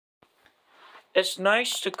It's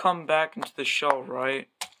nice to come back into the show, right?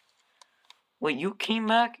 Wait, you came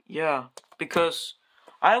back? Yeah, because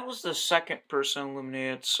I was the second person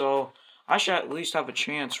eliminated, so I should at least have a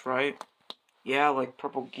chance, right? Yeah, like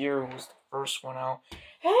Purple Gear was the first one out.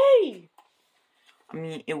 Hey! I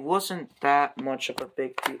mean, it wasn't that much of a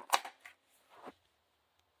big deal.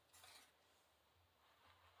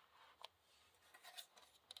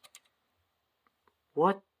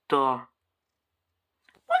 What the?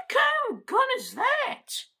 What kind of gun is that?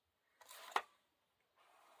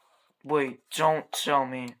 Wait, don't tell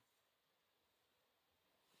me.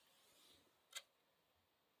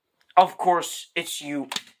 Of course, it's you.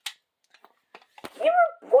 You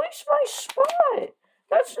replaced my spot.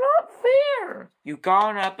 That's not fair. You got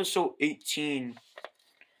on episode 18.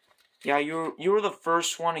 Yeah, you were the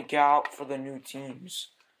first one to get out for the new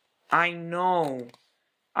teams. I know.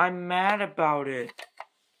 I'm mad about it.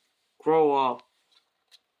 Grow up.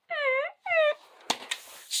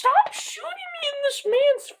 Stop shooting me in this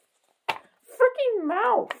man's freaking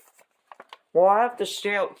mouth. Well, I have to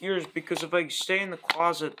stay out here because if I stay in the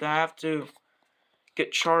closet, then I have to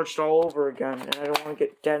get charged all over again, and I don't want to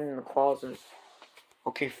get dead in the closet.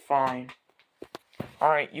 Okay, fine.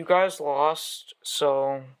 Alright, you guys lost,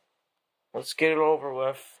 so let's get it over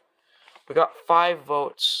with. We got 5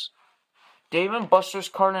 votes. Dave and Buster's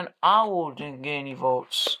Card and Owl didn't get any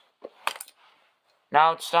votes.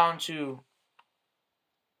 Now it's down to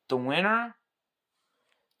the winner,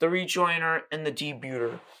 the rejoiner, and the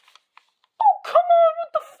debuter. Oh, come on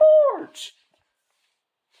with the fort!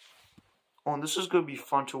 Oh, and this is going to be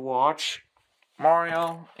fun to watch.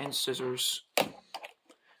 Mario and Scissors.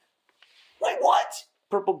 Wait, what?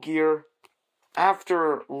 Purple Gear.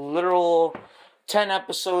 After literal 10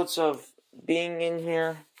 episodes of being in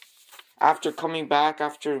here, after coming back,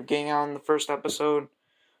 after getting out in the first episode,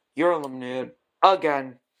 you're eliminated.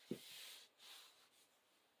 Again.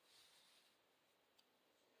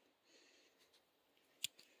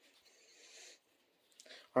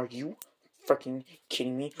 Are you freaking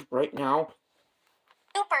kidding me right now?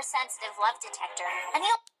 Super sensitive love detector. And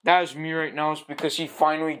that is me right now. It's because he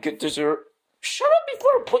finally get dessert. Shut up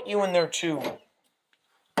before I put you in there too.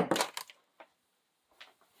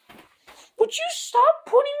 Would you stop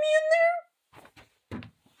putting me in there?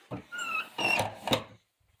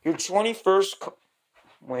 Your 21st.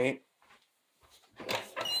 Wait.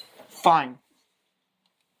 Fine.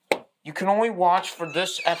 You can only watch for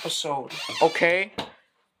this episode, okay?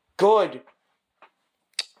 Good.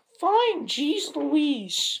 Fine, jeez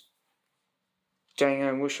Louise. Dang,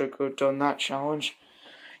 I wish I could have done that challenge.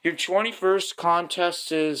 Your 21st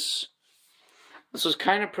contest is... This is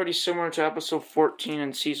kind of pretty similar to episode 14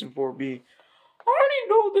 in season 4B. I already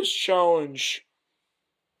know this challenge.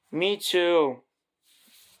 Me too.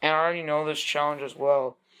 And I already know this challenge as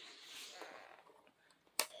well.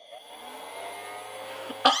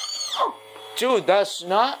 Dude, that's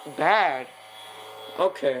not bad.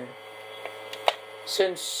 Okay.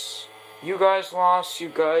 Since you guys lost, you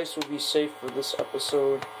guys will be safe for this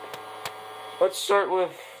episode. Let's start with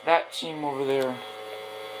that team over there.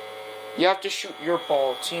 You have to shoot your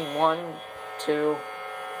ball. Team 1, 2,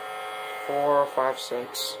 4, 5,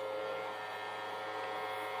 6.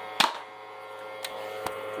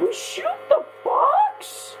 We shoot the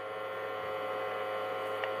box?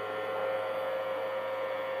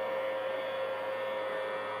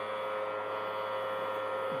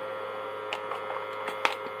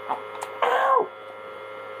 Ow!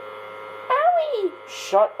 Owie!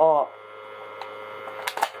 Shut up.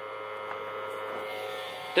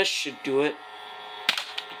 This should do it.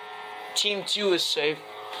 Team 2 is safe.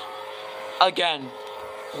 Again.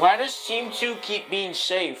 Why does Team 2 keep being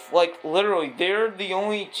safe? Like, literally, they're the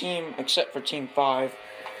only team, except for Team 5,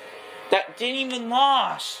 that didn't even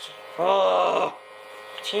lost. Ugh.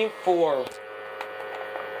 Team 4.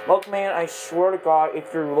 Look, man, I swear to God,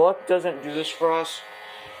 if your luck doesn't do this for us,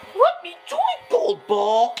 let me do it, Gold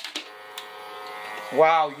Ball.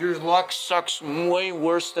 Wow, your luck sucks way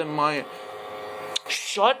worse than mine.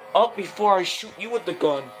 Shut up before I shoot you with the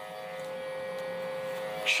gun.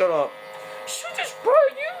 Shut up. Shoot this, bro.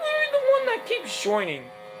 You're literally the one that keeps joining.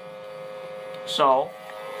 So.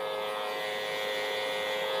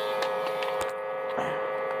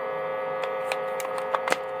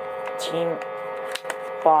 Team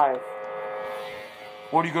 5.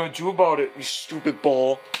 What are you gonna do about it, you stupid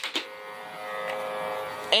ball?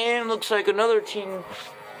 And looks like another team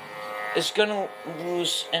is gonna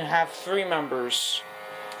lose and have 3 members.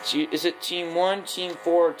 See, is it Team 1, Team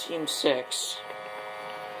 4, or Team 6?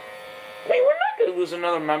 Wait, we're not gonna lose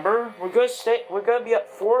another member. We're gonna be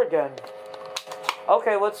at 4 again.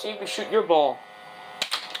 Okay, let's see if you shoot your ball.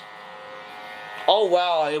 Oh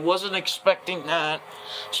wow, I wasn't expecting that.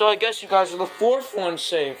 So I guess you guys are the fourth one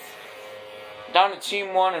safe. Down to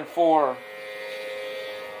team 1 and 4.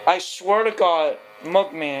 I swear to God,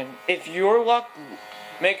 Mugman, if your luck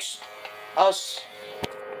makes us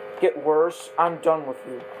get worse, I'm done with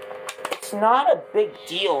you. It's not a big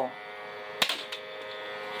deal.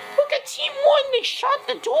 Look at team 1, they shut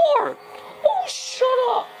the door. Oh, shut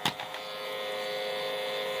up.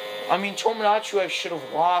 I mean, Tomodachi I should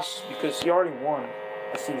have lost because he already won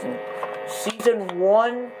a season. Season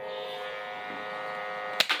 1?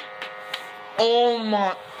 Oh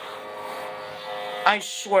my... I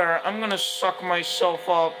swear, I'm gonna suck myself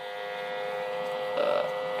up.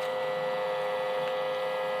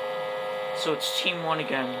 So it's team 1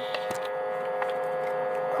 again.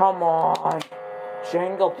 Come on.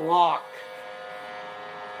 Jenga block.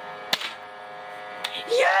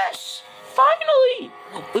 Yes! Finally!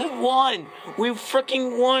 We won! We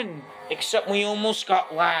freaking won! Except we almost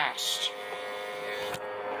got last.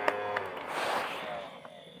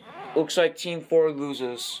 Looks like Team 4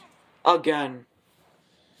 loses. Again.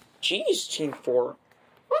 Jeez, Team 4.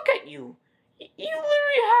 Look at you. You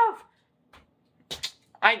literally have...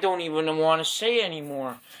 I don't even want to say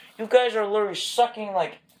anymore. You guys are literally sucking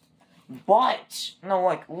like butt. No,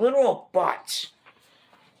 like literal butt.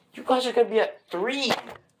 You guys are going to be at 3.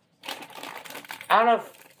 Out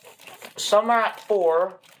of... Some are at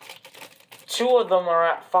 4. 2 of them are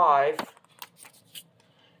at 5.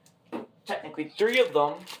 Technically 3 of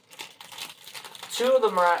them. 2 of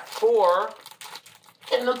them are at 4.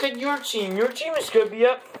 And look at your team. Your team is going to be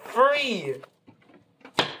at 3.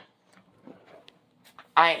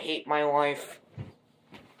 I hate my life.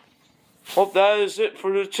 Well, that is it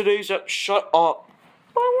for today's episode. Shut up.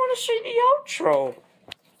 I want to say the outro.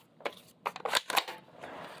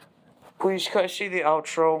 Please, can I see the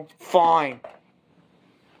outro? Fine.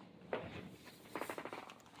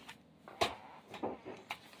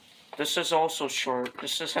 This is also short.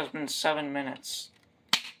 This has been 7 minutes.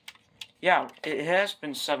 Yeah, it has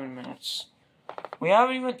been 7 minutes. We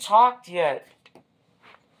haven't even talked yet.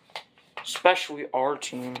 Especially our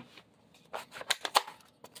team.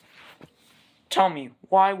 Tell me,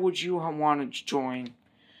 why would you want to join?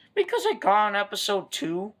 Because I got on episode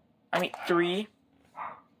 2. I mean, 3.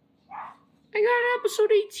 I got on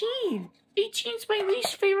episode 18. 18's my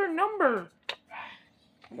least favorite number.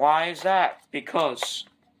 Why is that? Because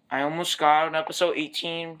I almost got on episode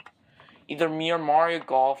 18. Either me or Mario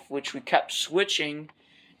Golf, which we kept switching.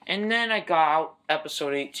 And then I got out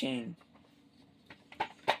episode 18.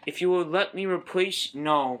 If you would let me replace...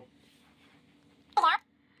 No.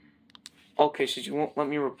 Okay, so you won't let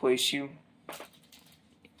me replace you.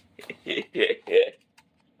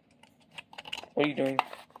 What are you doing?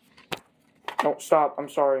 No, stop. I'm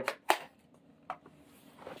sorry.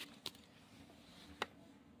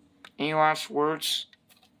 Any last words?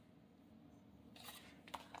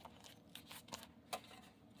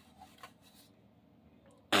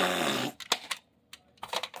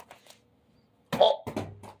 Oh.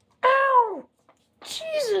 Ow!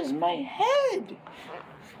 Jesus, my head!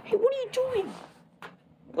 Hey, what are you doing?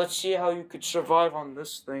 Let's see how you could survive on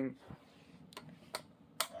this thing.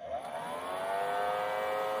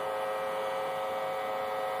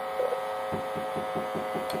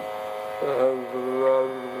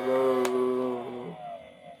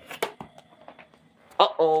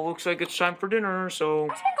 Uh-oh, looks like it's time for dinner, so... I've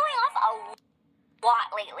been going off a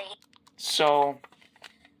lot lately. So...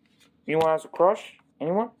 Anyone has a crush?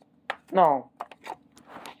 Anyone? No.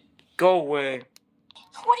 Go away.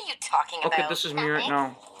 What are you talking about? Okay, this is me right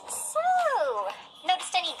now. So,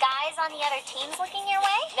 noticed any guys on the other teams looking your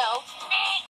way? No.